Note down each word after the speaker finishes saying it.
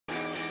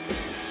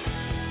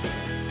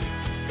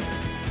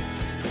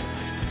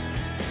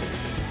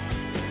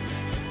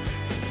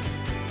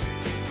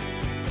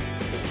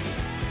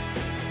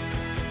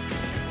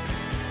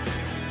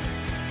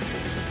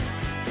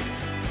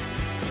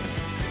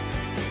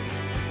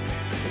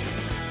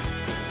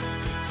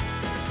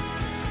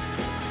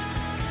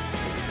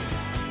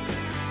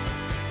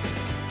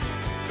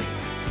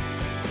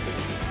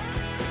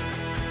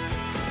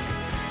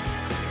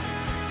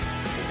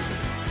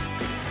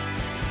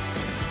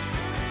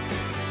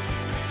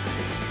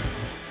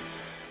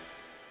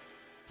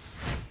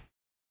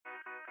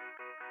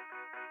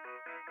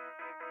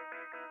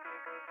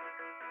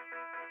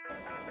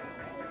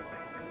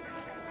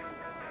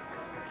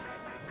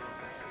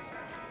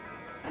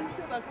you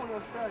feel about going to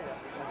Australia?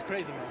 It's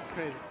crazy, man. It's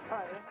crazy.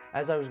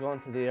 As I was going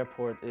to the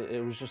airport,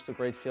 it was just a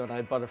great feeling. I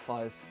had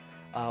butterflies.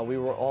 We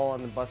were all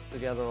on the bus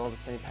together, all the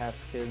St.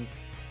 Pat's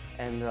kids,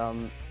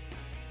 and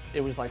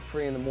it was like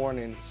 3 in the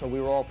morning, so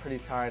we were all pretty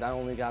tired. I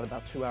only got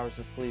about 2 hours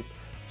of sleep.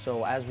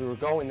 So as we were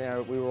going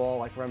there, we were all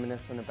like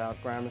reminiscing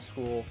about grammar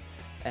school,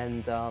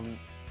 and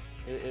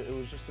it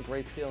was just a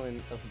great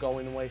feeling of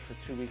going away for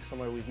 2 weeks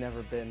somewhere we've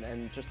never been,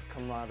 and just the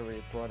camaraderie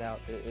it brought out.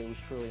 It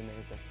was truly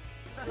amazing.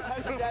 How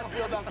does your dad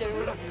feel about getting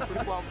rid of you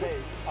for 12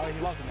 days? Oh, he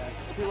loves it, man.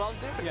 He loves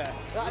it? Yeah.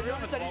 I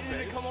noticed that he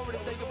didn't even come over to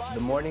say goodbye.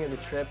 The morning of the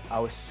trip, I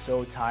was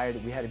so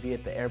tired. We had to be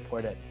at the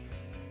airport at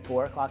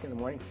 4 o'clock in the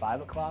morning,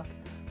 5 o'clock.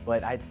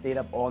 But I'd stayed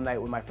up all night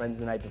with my friends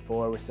the night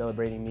before. We're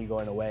celebrating me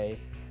going away.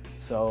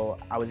 So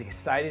I was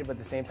excited, but at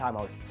the same time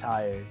I was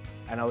tired.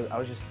 And I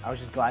was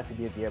just glad to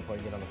be at the airport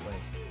and get on the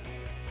plane.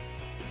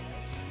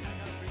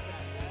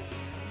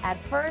 At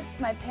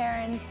first, my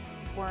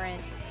parents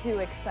weren't too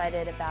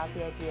excited about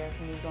the idea of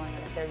me going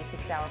on a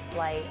 36-hour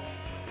flight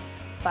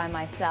by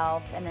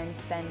myself and then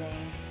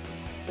spending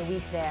the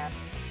week there.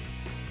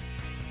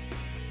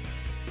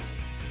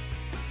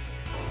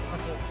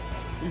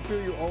 You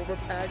feel you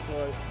overpacked,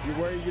 or you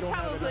worry you don't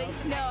have enough?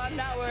 Probably. No, I'm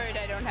not worried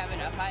I don't have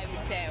enough. I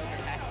would say I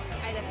overpacked.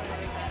 I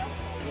definitely overpacked.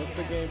 What's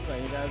the game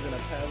plan? You guys gonna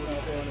pass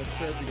out there on the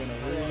trip? You're gonna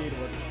read?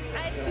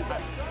 I have 2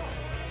 books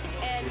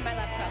and my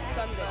laptop,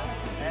 so I'm good.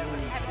 I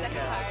have a deck of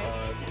cards.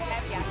 I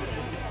have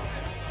Yahtzee.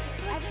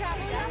 I have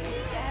travel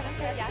Yahtzee? Yeah, I haven't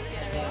played Yahtzee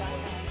in a really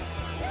long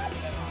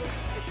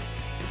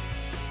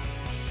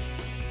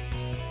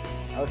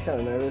time. I was kind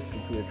of nervous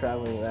since we were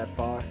traveling that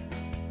far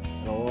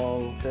on a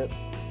long trip.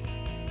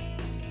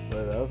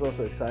 But I was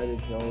also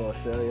excited to go to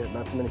Australia.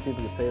 Not too many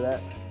people could say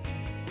that.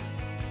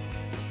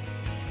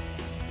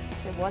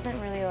 It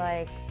wasn't really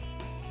like,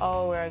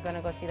 oh, we're going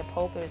to go see the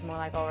Pope. It was more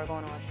like, oh, we're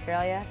going to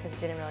Australia, because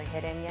it didn't really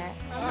hit in yet.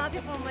 I'm happy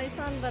for my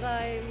son, but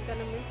I'm going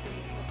to miss him.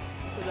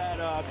 To that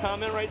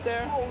comment right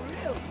there? Oh,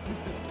 really?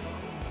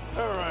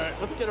 All right,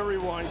 let's get a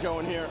rewind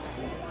going here.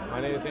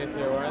 My name is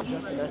Anthony O'Rourke.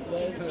 Justin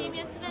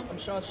Estevez. I'm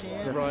Sean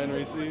Sheehan. Brian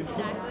Reese.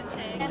 Jacqueline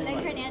Chang. I'm Meg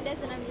Hernandez,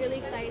 and I'm really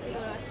excited to go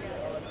to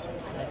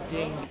Australia.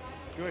 Ding.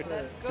 Good.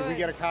 That's good. Did we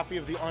get a copy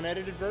of the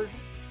unedited version?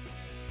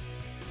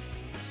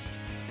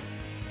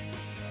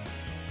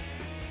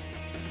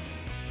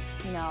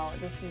 No,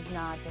 this is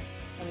not just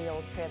any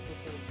old trip.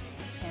 This is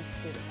a chance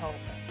to see the Pope.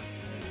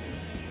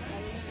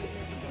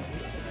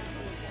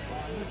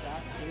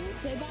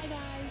 Say bye,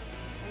 guys.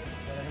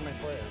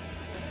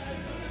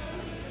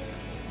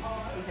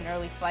 It was an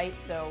early flight,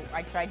 so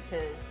I tried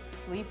to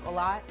sleep a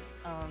lot,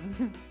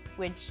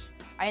 which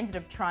I ended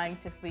up trying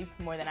to sleep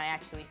more than I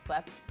actually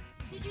slept.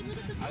 Did you look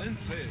at the book? I didn't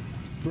say it.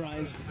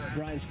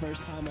 Brian's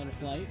first time on a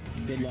flight.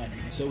 Good luck.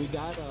 So we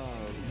got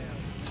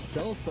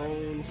cell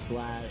phone /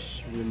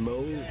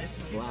 remote /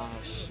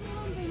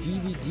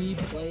 DVD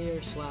player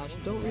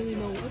 / don't really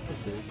know what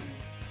this is.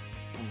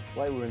 On the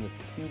flight, we were in this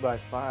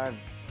 2x5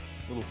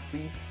 little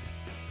seat.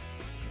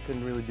 We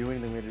couldn't really do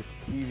anything. We had this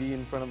TV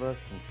in front of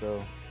us, and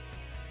so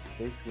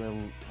basically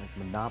like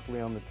Monopoly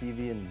on the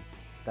TV and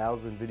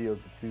 1,000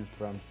 videos to choose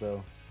from.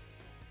 So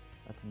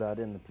that's about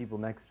it. And the people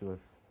next to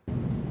us.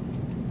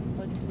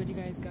 What you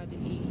guys got to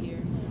eat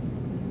here?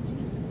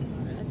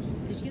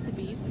 Did you get the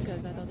beef?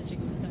 Because I thought the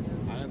chicken was kind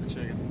of... I had the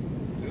chicken.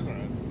 It was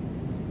alright.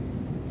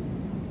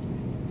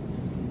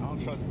 I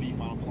don't trust beef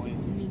on a plane.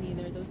 Me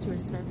neither. Those two are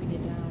scarfing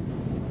it down.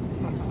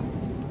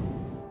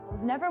 I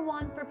was never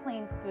one for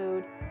plain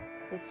food.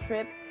 This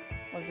trip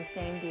was the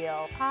same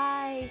deal.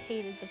 I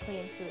hated the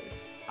plain food.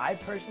 I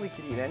personally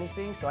could eat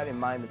anything, so I didn't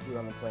mind the food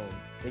on the plane.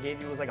 They gave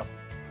you, it was like a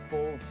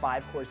full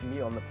 5-course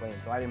meal on the plane,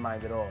 so I didn't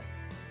mind at all.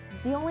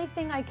 The only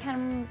thing I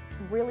can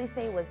really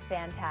say was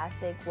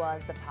fantastic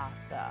was the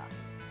pasta.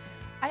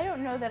 I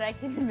don't know that I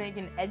can make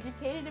an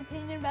educated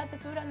opinion about the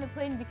food on the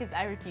plane because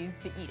I refuse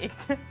to eat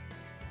it.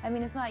 I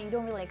mean, it's not, you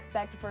don't really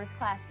expect a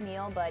first-class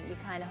meal, but you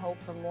kind of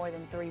hope for more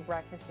than 3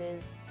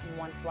 breakfasts in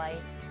one flight.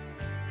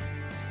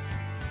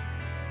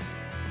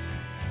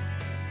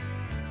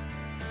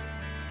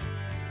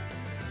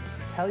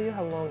 Tell you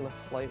how long the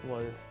flight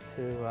was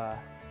to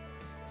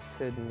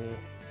Sydney.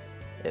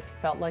 It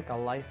felt like a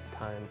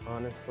lifetime,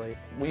 honestly.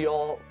 We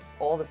all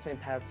the St.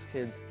 Pat's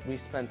kids, we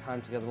spent time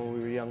together when we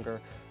were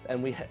younger,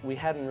 and we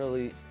hadn't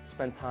really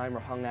spent time or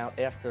hung out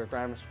after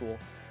grammar school.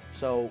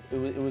 So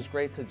it was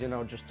great to,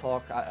 just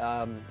talk.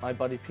 My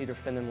buddy Peter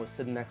Finnan was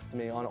sitting next to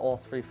me on all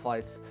 3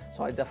 flights,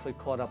 so I definitely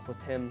caught up with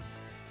him.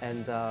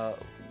 And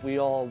we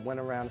all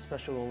went around,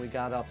 especially when we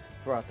got up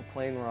throughout the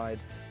plane ride,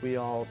 we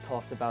all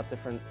talked about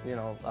different,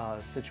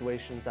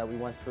 situations that we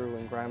went through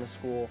in grammar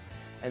school.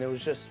 And it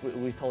was just,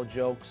 we told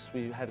jokes,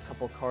 we had a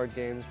couple of card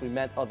games, we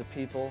met other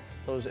people.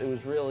 So it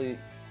was really,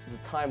 the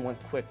time went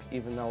quick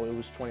even though it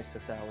was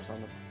 26 hours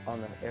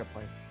on the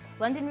airplane.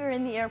 London, we were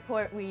in the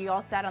airport, we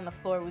all sat on the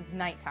floor. It was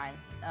nighttime,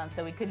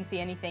 so we couldn't see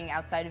anything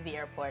outside of the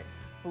airport.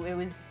 It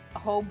was a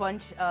whole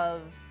bunch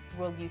of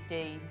World Youth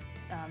Day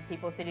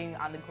people sitting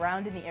on the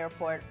ground in the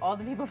airport. All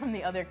the people from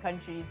the other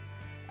countries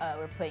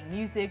were playing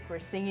music,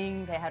 were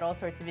singing, they had all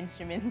sorts of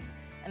instruments,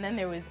 and then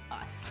there was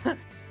us.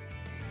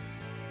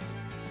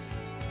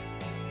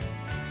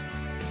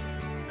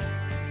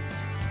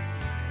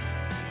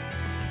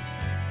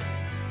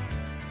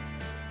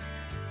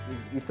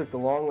 We took the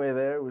long way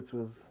there, which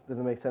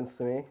didn't make sense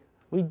to me.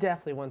 We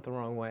definitely went the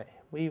wrong way.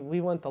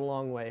 We went the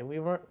long way. We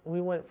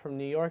went from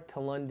New York to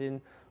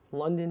London,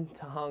 London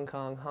to Hong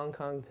Kong, Hong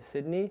Kong to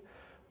Sydney.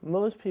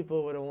 Most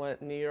people would have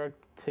went New York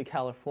to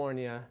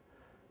California,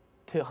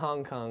 to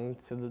Hong Kong,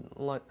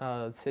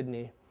 to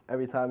Sydney.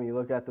 Every time you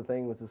look at the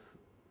thing, which is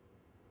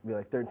be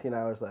like 13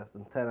 hours left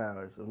and 10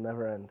 hours, it'll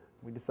never end.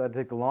 We decided to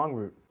take the long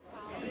route.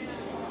 Thank you.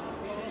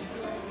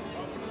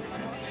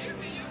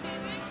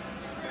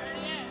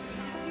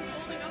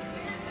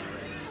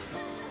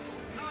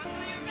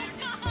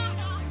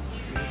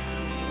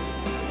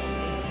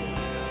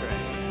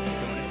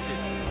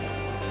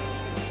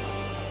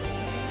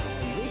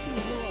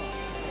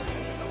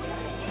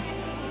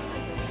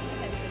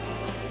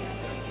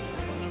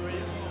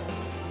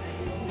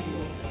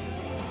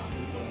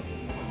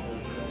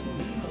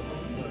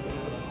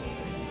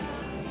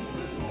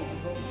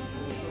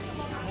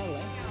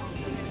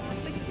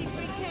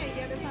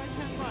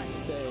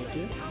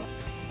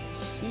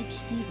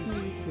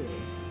 63K.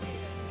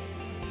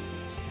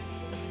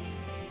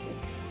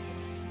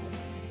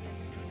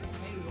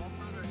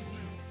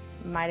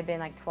 Might have been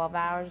like 12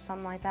 hours or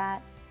something like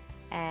that.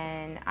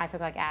 And I took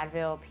like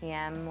Advil,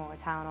 PM, or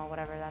Tylenol,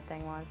 whatever that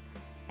thing was,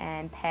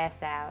 and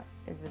passed out.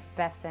 It was the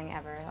best thing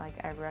ever.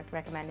 Like, I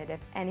recommend it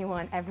if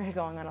anyone ever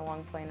going on a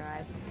long plane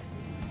ride.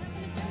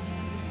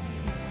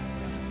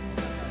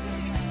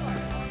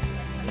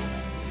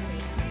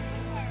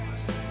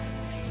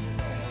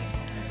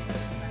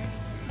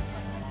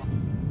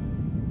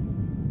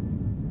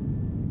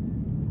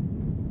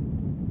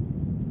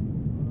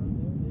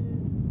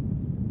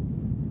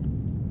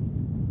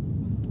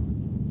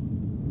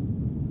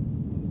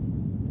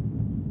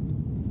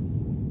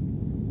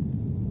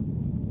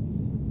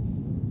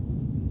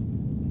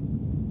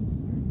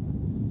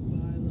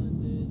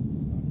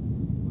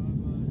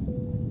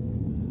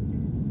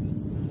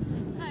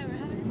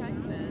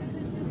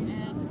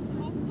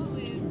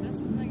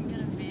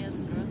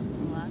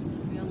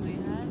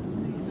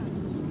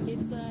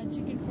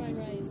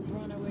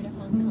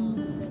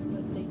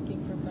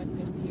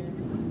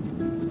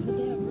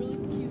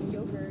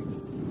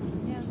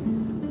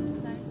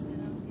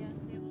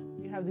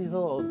 These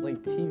little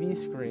like TV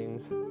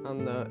screens on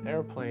the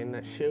airplane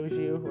that shows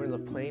you where the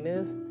plane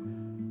is,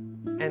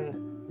 and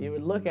you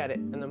would look at it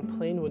and the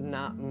plane would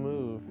not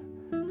move.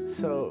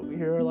 So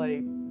you're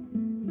like,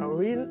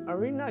 are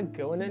we not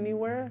going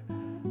anywhere?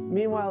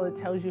 Meanwhile, it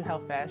tells you how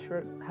fast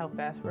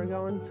we're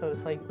going. So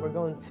it's like we're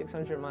going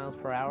 600 miles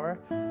per hour,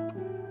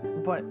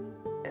 but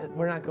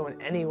we're not going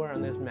anywhere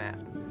on this map.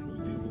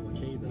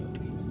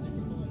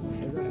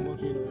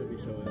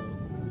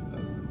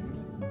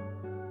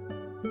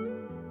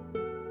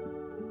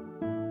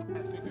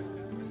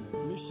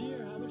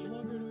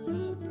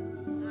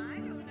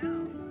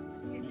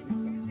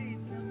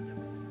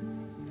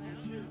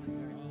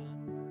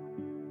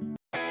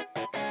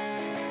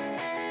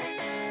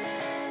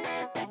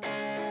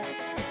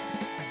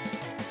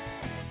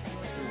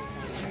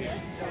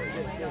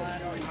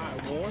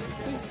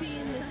 We've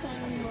seen the sun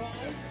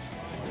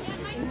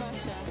rise in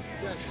Russia,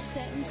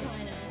 set in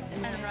China,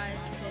 and rise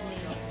in Sydney.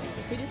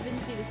 We just didn't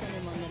see the sun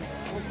in London.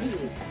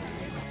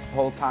 The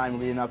whole time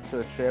leading up to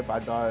the trip, I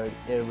thought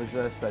it was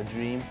just a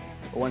dream.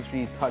 But once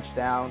we touched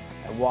down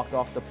and walked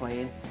off the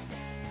plane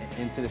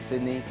into the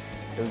Sydney,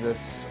 it was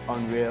just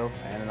unreal,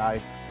 and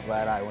I'm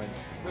glad I went.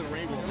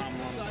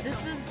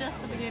 This is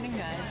just the beginning,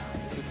 guys.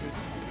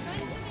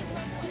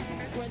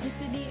 We're at the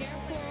Sydney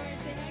airport.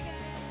 Say hi, guys.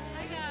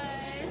 Hi,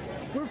 guys.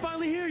 We're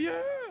finally here,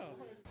 yeah!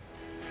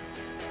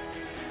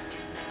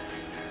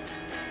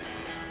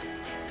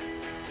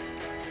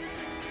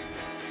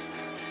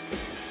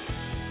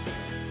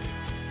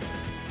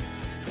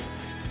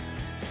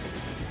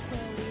 So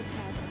we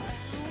have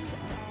found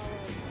our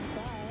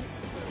bus.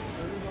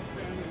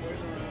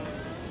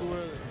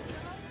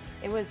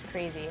 It was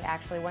crazy,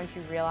 actually. Once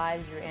you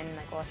realize you're in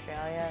like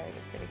Australia, it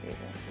was pretty crazy.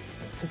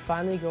 To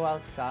finally go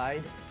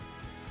outside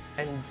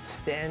and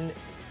stand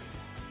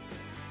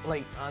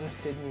like on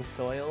Sydney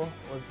soil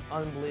was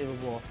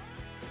unbelievable.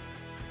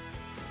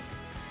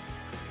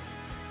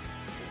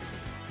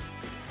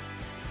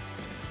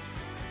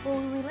 Well,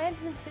 when we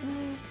landed in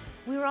Sydney,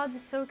 we were all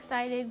just so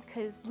excited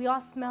because we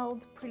all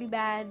smelled pretty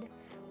bad.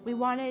 We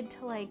wanted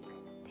to like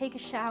take a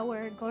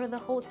shower, go to the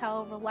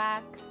hotel,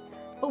 relax.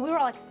 But we were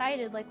all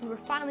excited, like we were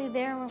finally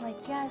there and we're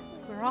like, yes,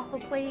 we're off the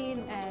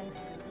plane, and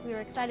we were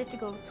excited to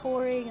go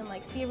touring and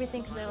like see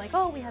everything because they're like,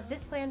 oh, we have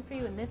this plan for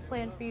you and this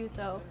plan for you,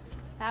 so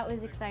that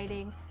was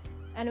exciting.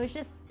 And it was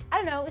just, I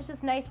don't know, it was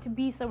just nice to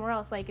be somewhere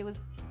else. Like it was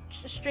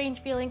a strange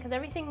feeling because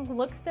everything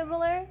looks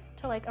similar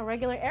to like a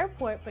regular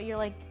airport, but you're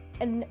like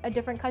in a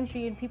different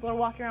country and people are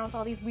walking around with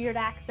all these weird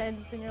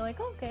accents and you're like,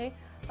 okay,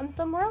 I'm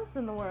somewhere else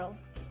in the world.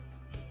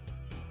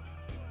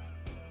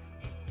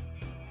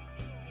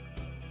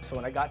 So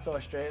when I got to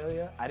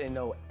Australia, I didn't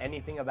know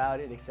anything about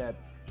it except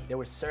there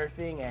was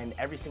surfing and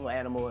every single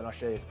animal in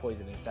Australia is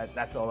poisonous.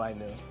 That's all I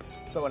knew.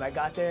 So when I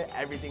got there,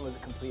 everything was a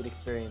complete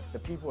experience. The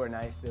people were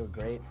nice, they were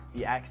great.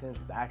 The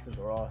accents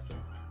were awesome.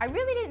 I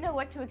really didn't know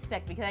what to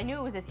expect because I knew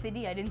it was a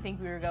city. I didn't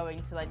think we were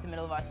going to like the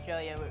middle of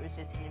Australia where it was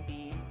just going to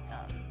be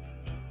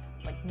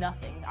like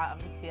nothing.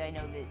 Obviously, I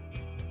know that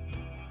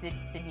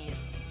Sydney is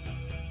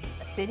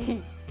a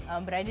city,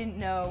 but I didn't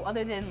know,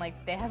 other than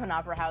like they have an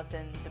opera house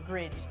and the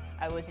bridge,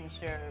 I wasn't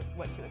sure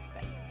what to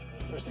expect.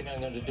 First thing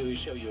I'm going to do is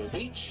show you a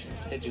beach,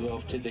 head you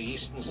off to the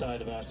eastern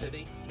side of our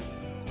city.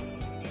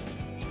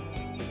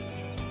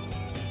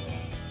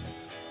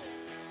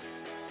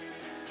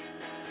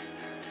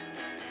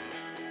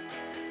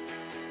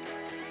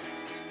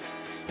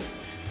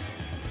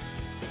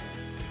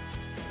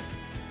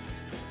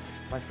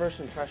 My first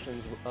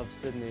impressions of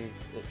Sydney,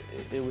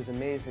 it was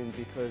amazing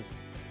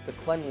because the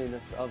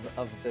cleanliness of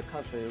the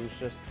country, it was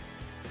just,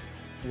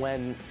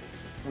 when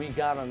we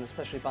got on,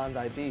 especially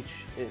Bondi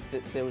Beach,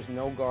 there was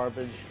no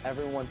garbage,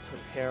 everyone took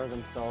care of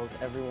themselves,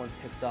 everyone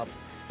picked up.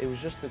 It was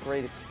just a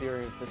great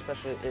experience,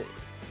 especially,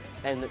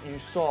 and you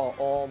saw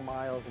all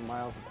miles and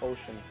miles of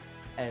ocean,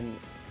 and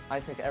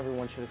I think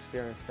everyone should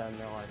experience that in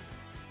their life.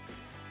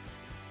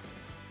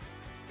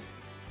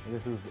 I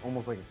guess it was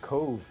almost like a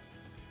cove,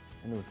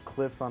 and there was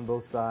cliffs on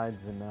both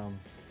sides, and it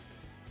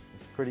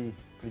was pretty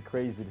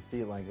crazy to see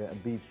it like that, a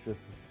beach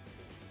just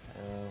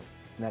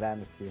in that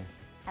atmosphere.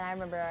 And I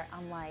remember,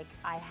 I'm like,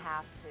 I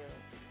have to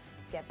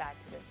get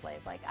back to this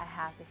place. Like, I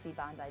have to see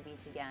Bondi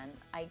Beach again.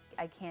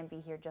 I can't be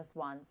here just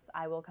once.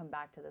 I will come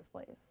back to this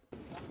place.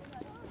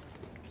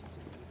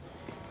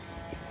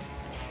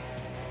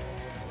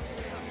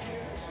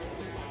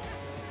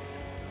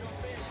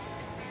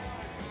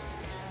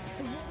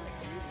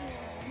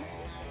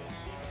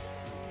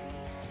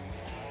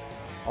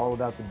 All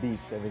about the beach,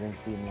 everything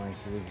seemed like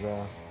it was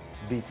a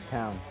beach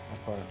town,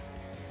 that part.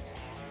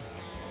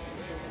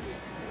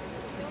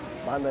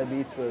 Bondi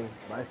Beach was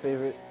my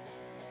favorite.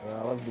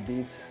 I loved the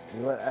beach.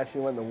 We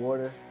actually went in the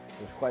water.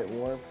 It was quite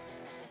warm.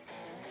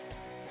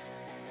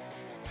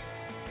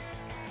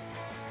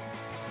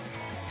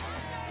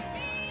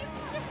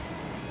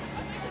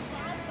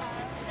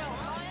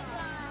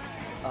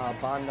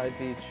 Bondi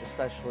Beach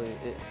especially,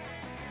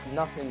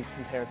 nothing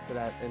compares to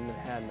that in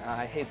Manhattan.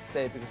 I hate to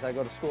say it because I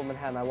go to school in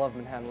Manhattan, I love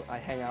Manhattan, I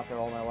hang out there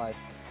all my life,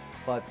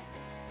 but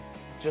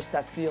just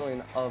that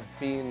feeling of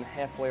being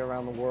halfway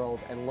around the world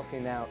and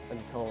looking out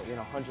until, you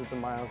know, hundreds of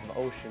miles of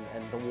ocean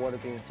and the water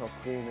being so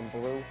clean and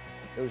blue,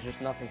 it was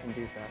just nothing can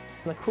beat that.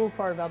 The cool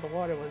part about the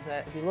water was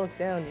that if you look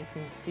down, you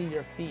can see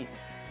your feet.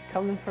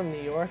 Coming from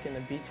New York and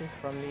the beaches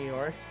from New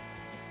York,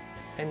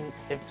 and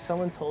if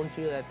someone told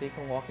you that they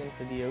can walk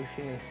into the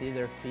ocean and see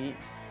their feet,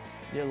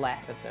 you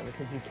laugh at them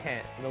because you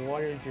can't. The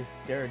water is just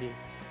dirty.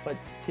 But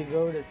to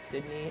go to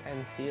Sydney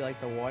and see like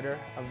the water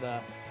of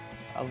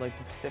like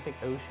the Pacific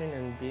Ocean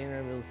and being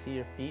able to see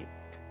your feet,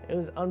 it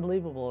was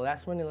unbelievable.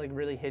 That's when it like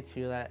really hits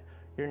you that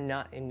you're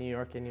not in New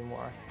York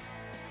anymore.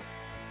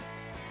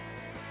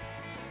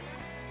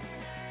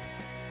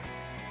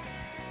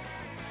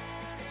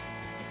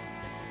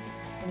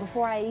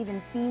 Before I even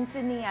seen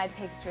Sydney, I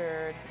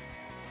pictured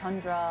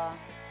tundra,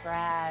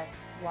 grass,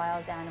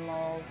 wild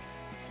animals.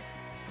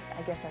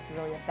 I guess that's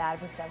really a bad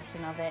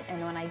perception of it.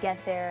 And when I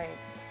get there,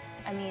 it's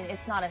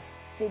not a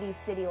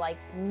city like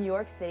New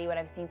York City, what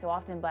I've seen so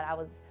often, but I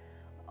was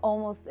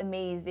almost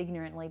amazed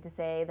ignorantly to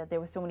say that there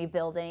were so many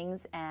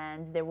buildings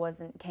and there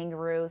wasn't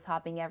kangaroos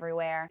hopping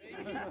everywhere.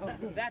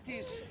 That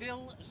is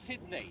still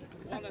Sydney.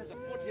 One of the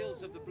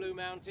foothills of the Blue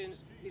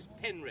Mountains is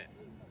Penrith.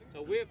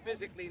 So we're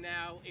physically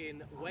now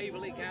in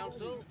Waverley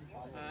Council,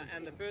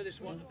 and the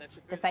furthest one,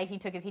 The site he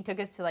took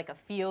us to like a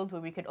field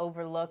where we could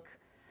overlook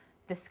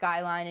the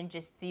skyline and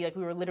just see, like,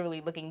 we were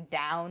literally looking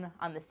down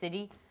on the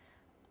city,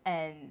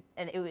 and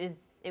it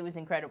was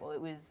incredible. It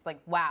was like,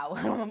 wow,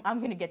 I'm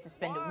gonna get to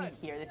spend a week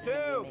here. This is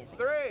gonna be amazing.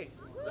 2, 3.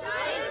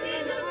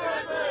 Diocese of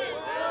Brooklyn,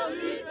 World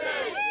Youth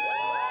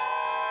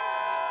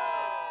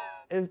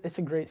Day. It's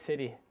a great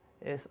city.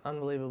 It's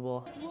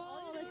unbelievable.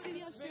 Whoa, let's see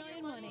the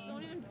Australian money.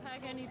 Don't even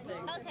pack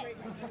anything. Okay.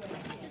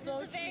 This is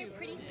a very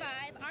pretty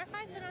 5. Our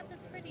 5s are not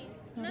this pretty.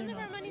 None of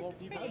our money's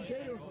this pretty.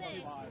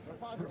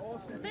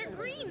 They're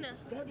green.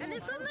 And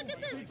this one, look at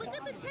this. Look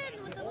at the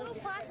 10 with the little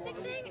plastic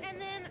thing. And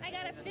then I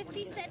got a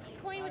 50-cent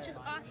coin, which is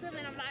awesome,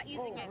 and I'm not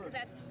using it because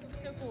that's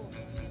so cool.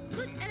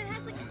 Look, and it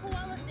has like a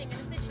koala thing and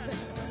a fish on it.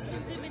 You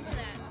can zoom into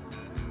that.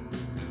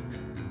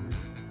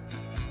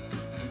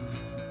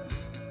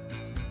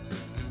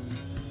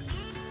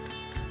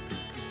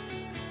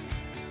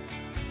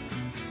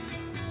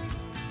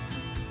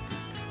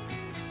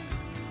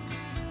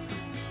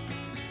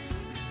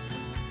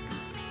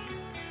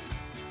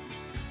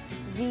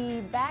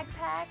 The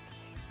backpack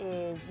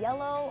is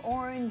yellow,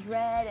 orange,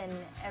 red, and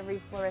every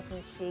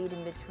fluorescent shade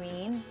in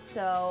between.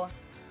 So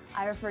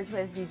I refer to it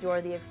as the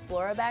Dora the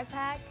Explorer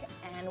backpack.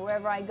 And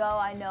wherever I go,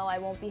 I know I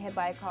won't be hit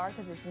by a car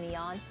because it's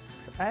neon.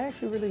 I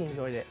actually really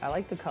enjoyed it. I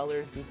like the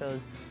colors because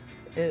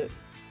it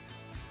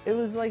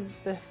was like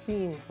the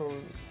theme for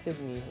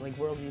Sydney, like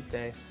World Youth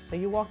Day. Like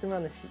you walked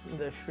around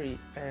the street,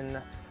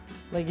 and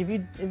like if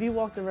you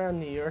walked around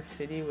New York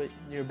City with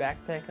your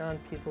backpack on,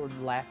 people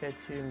would laugh at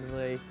you and be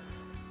like,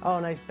 "Oh,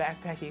 nice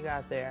backpack you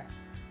got there."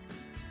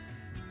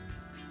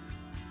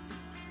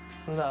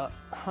 the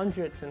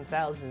hundreds and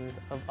thousands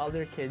of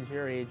other kids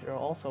your age are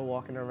also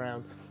walking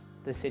around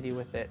the city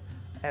with it.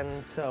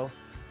 And so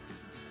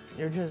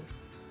you're just,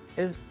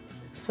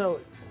 so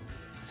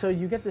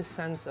you get this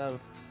sense of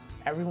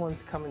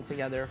everyone's coming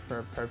together for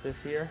a purpose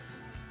here.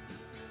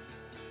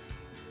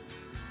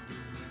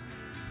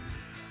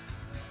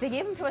 They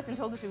gave them to us and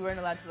told us we weren't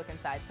allowed to look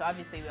inside, so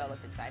obviously we all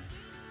looked inside.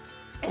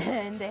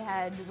 And they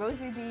had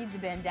rosary beads, a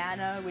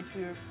bandana, which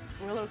we were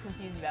a little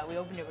confused about. We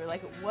opened it, we were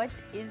like, what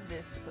is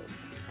this supposed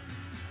to be?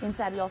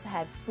 Inside we also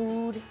had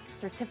food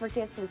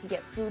certificates so we could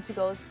get food to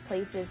go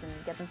places and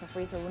get them for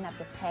free so we wouldn't have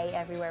to pay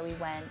everywhere we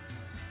went.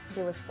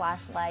 There was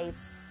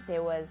flashlights,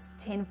 there was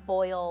tin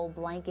foil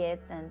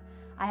blankets, and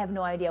I have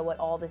no idea what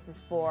all this is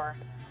for.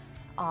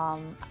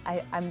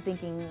 I'm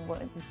thinking,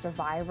 what is it,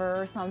 Survivor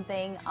or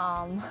something?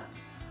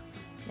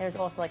 There's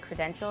also like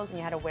credentials, and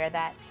you had to wear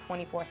that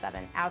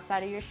 24/7.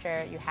 Outside of your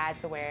shirt, you had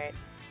to wear it.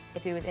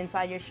 If it was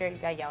inside your shirt, you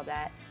got yelled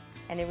at.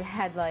 And it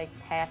had like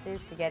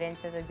passes to get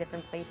into the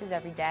different places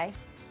every day.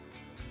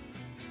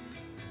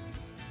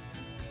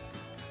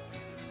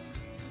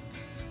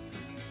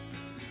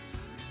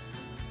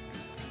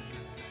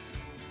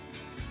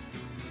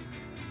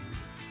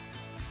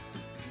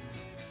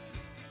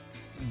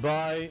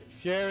 By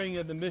sharing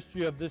in the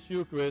mystery of this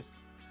Eucharist,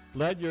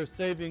 let your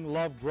saving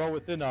love grow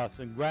within us,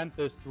 and grant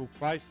this through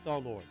Christ our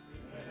Lord.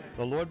 Amen.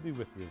 The Lord be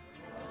with you.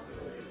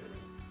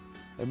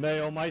 And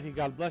may Almighty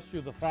God bless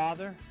you, the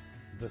Father,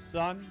 the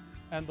Son,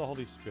 and the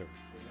Holy Spirit.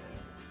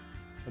 Amen.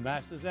 The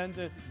Mass is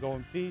ended. Go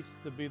in peace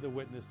to be the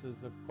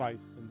witnesses of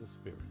Christ and the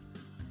Spirit.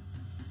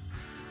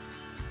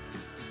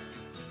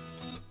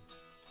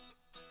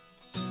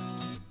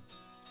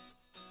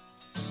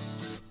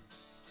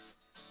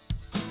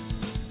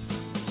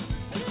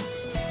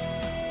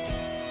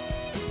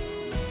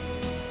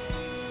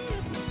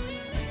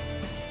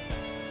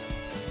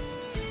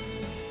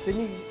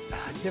 Sydney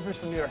differs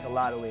from New York a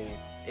lot of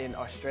ways. In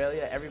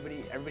Australia,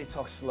 everybody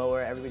talks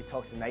slower, everybody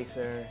talks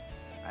nicer.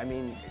 I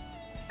mean,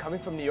 coming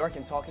from New York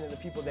and talking to the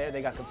people there,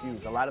 they got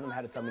confused. A lot of them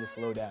had to tell me to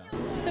slow down.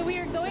 So we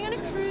are going on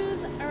a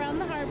cruise around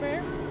the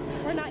harbor.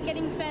 We're not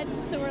getting fed,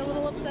 so we're a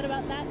little upset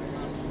about that.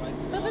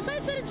 But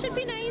besides that, it should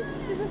be nice.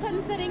 It's the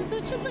sun setting, so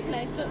it should look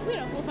nice, but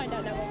we'll find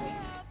out now, won't we?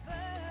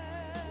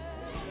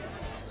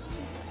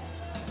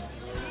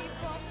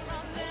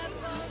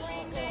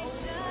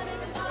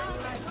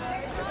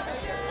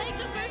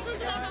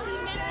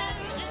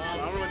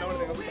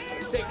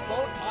 Take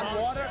boat on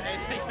water and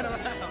take it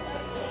around.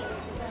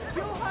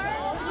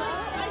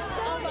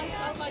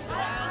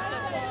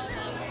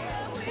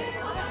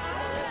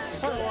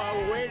 So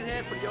we're waiting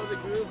here for the other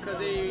group because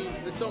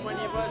there's so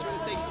many of us. We're going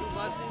to take 2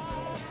 buses.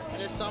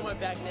 And there's someone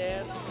back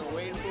there. We're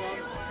waiting for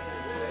them.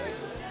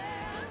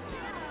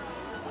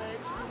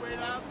 Wait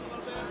out a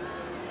little bit.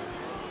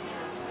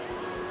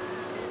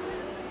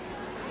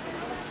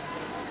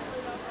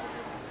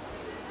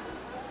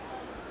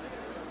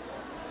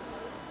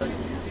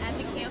 At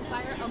the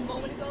campfire a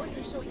moment ago, he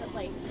was showing us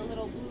like the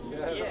little blue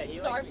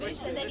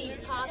starfish, and then he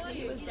popped and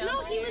he was down.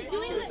 No, he was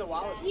doing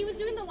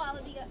the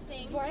wallaby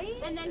thing, right?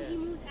 And then he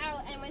moved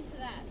out and went to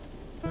that.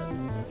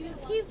 Because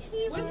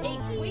he's with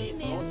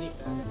 18.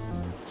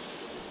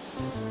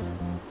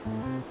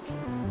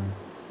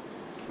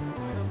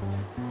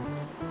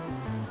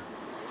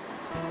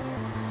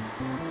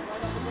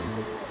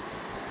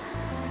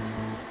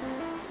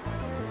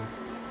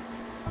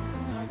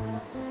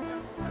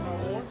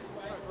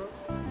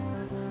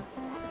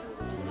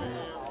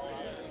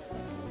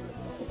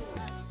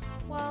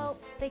 Well,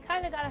 they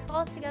kind of got us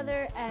all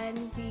together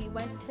and we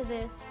went to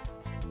this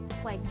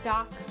like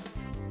dock.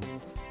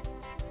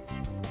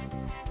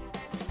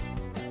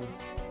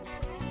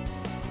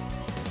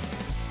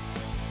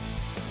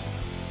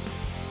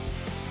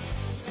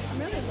 I'm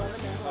really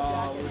loving it.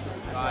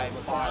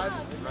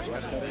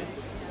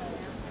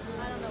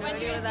 When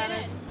do you go that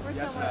is?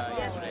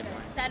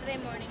 Saturday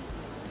morning.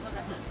 Well,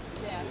 that's it.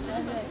 Yeah.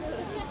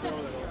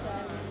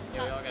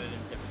 Yeah, we all got it in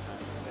different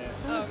times.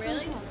 Oh,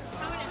 really?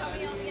 How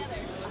many altogether?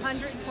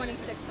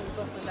 126 from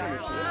Brooklyn.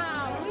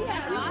 Wow,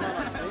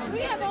 we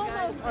have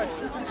almost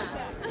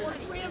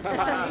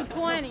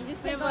 20.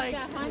 Just think like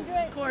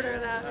 100. Quarter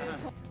of that.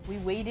 We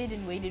waited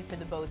and waited for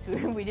the boats.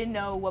 We didn't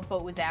know what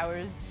boat was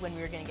ours, when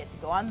we were going to get to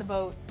go on the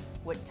boat,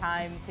 what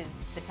time, because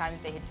the time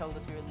that they had told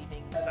us we were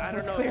leaving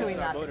was clearly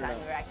not the time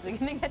we were actually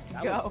going to get to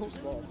go. That was too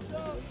small.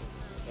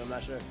 I'm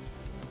not sure.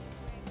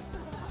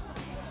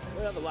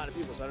 We have a lot of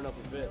people, so I don't know if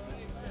we fit.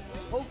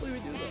 Hopefully we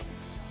do though.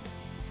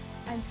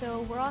 And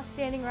so we're all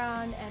standing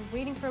around and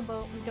waiting for a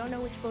boat. We don't know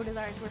which boat is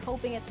ours. We're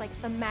hoping it's like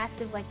some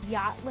massive like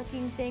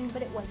yacht-looking thing,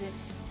 but it wasn't.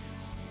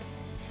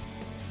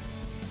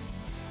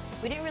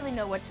 We didn't really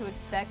know what to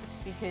expect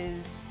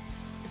because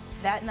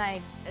that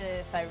night,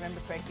 if I remember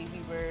correctly,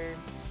 we were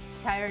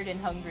tired and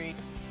hungry,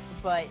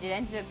 but it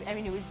ended up, I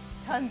mean, it was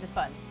tons of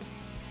fun.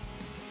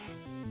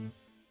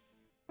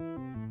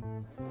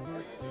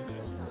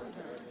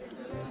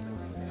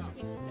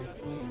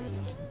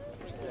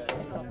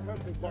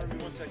 Perfect.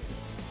 1 second.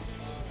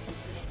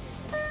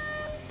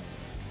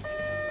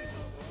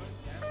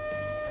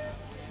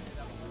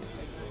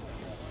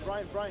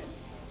 Brian,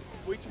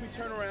 wait till we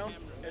turn around,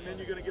 and then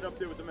you're gonna get up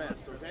there with the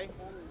mast, okay?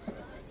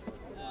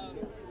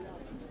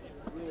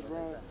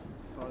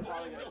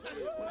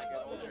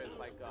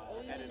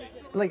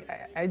 Like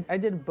I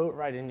did a boat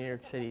ride in New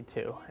York City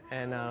too,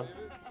 and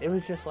it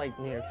was just like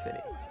New York City.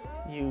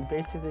 You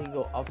basically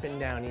go up and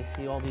down, you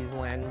see all these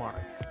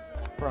landmarks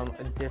from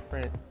a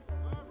different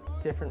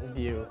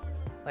view.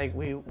 Like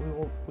we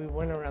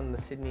went around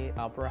the Sydney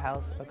Opera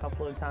House a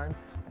couple of times,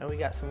 and we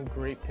got some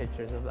great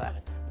pictures of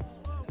that.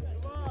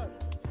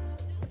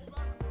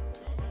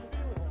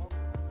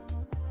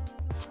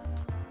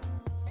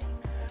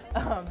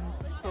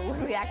 But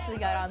when we actually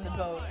got on the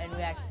boat and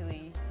we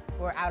actually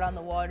were out on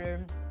the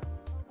water,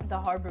 the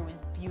harbor was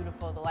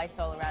beautiful, the lights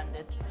all around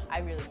us. I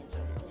really enjoyed it.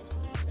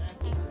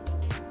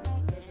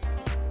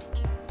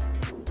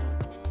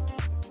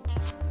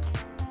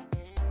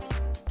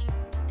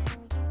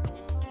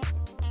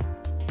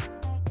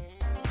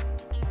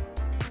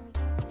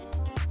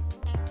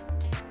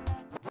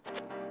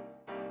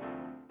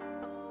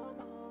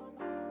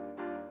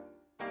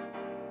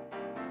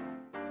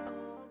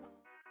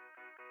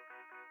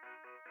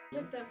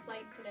 Took the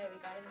flight today. We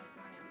got in this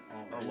morning.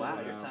 Oh wow,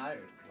 you're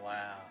tired.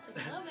 Wow. Just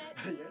a little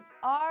bit. You're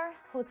Our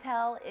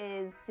hotel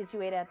is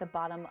situated at the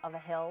bottom of a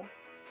hill.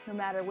 No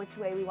matter which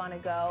way we want to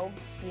go,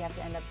 we have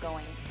to end up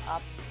going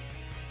up.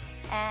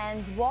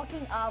 And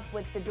walking up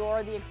with the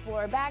Dora the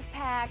Explorer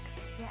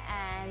backpacks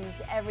and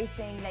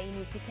everything that you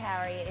need to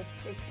carry,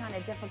 it's kind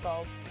of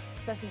difficult,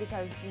 especially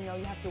because you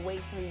have to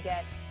wait till you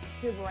get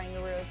to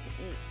Barangaroo to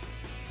eat.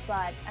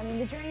 But I mean,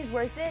 the journey's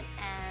worth it,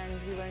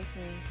 and we learned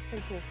some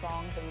pretty cool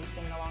songs that we were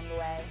singing along the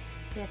way.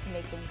 We had to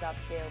make things up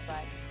too,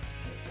 but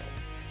it was good.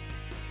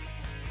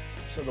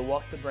 So the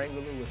walk to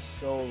Barangaroo was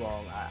so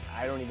long.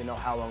 I don't even know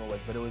how long it was,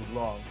 but it was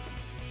long.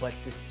 But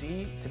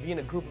to be in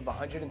a group of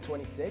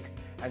 126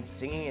 and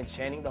singing and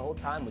chanting the whole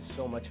time was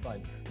so much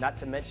fun. Not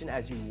to mention,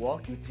 as you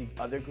walk, you'd see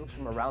other groups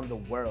from around the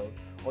world.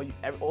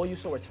 All you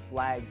saw was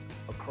flags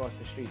across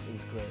the streets. It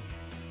was great.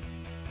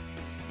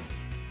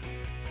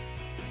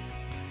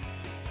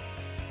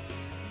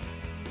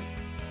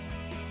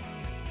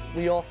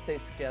 We all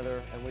stayed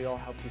together and we all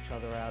helped each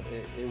other out.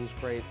 It was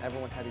great.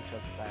 Everyone had each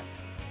other's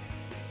backs.